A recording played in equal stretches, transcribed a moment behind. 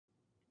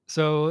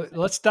So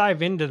let's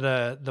dive into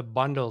the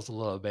bundles a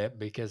little bit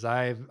because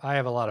I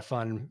have a lot of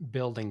fun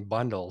building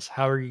bundles.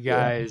 How are you Yeah.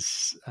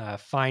 guys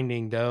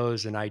finding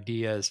those and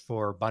ideas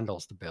for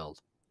bundles to build?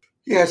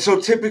 Yeah,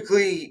 so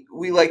typically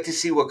we like to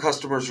see what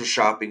customers are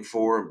shopping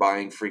for and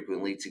buying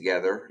frequently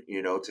together,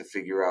 to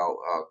figure out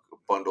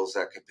bundles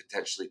that could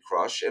potentially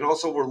crush. And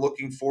also, we're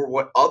looking for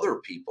what other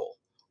people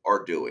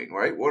are doing,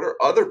 right? What are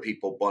other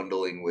people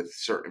bundling with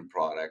certain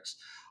products?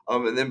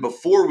 And then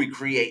before we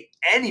create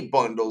any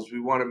bundles, we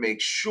want to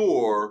make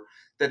sure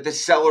that the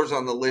sellers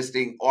on the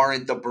listing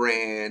aren't the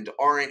brand,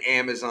 aren't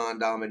Amazon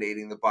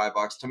dominating the buy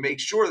box, to make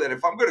sure that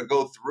if I'm going to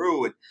go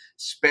through and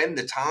spend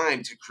the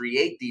time to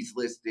create these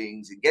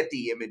listings and get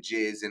the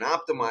images and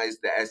optimize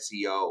the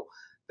SEO,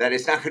 that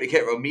it's not going to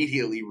get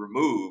immediately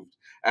removed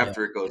Yeah,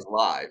 after it goes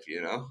live.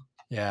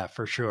 yeah,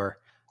 for sure.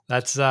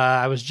 That's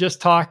I was just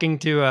talking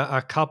to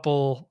a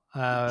couple.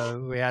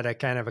 We had a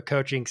kind of a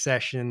coaching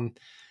session,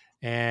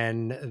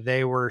 and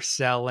they were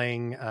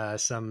selling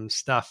some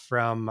stuff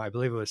from, I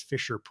believe it was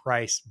Fisher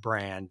Price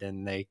brand,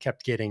 and they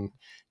kept getting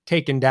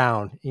taken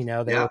down. They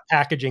Yeah. were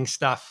packaging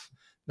stuff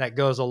that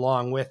goes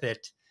along with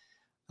it.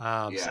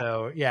 Yeah.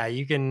 So yeah,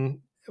 you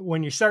can,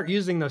 when you start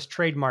using those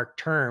trademark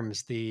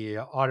terms, the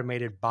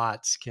automated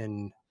bots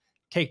can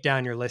take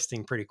down your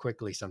listing pretty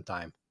quickly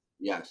sometime.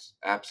 Yes.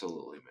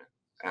 Absolutely, man.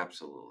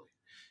 Absolutely.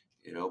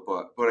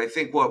 But I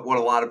think what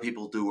a lot of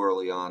people do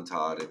early on,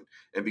 Todd,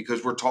 and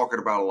because we're talking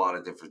about a lot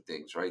of different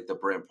things, right? The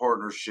brand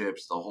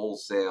partnerships, the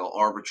wholesale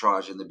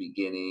arbitrage in the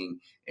beginning,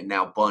 and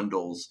now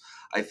bundles.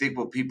 I think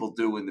what people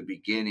do in the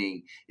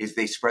beginning is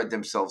they spread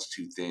themselves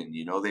too thin.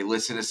 They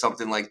listen to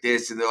something like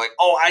this and they're like,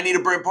 "Oh, I need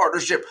a brand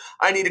partnership.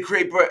 I need to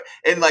create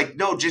and like,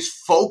 no, just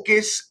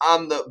focus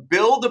on the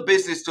build a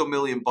business to $1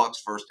 million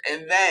first,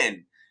 and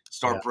then Yeah.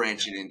 start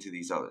branching into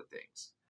these other things."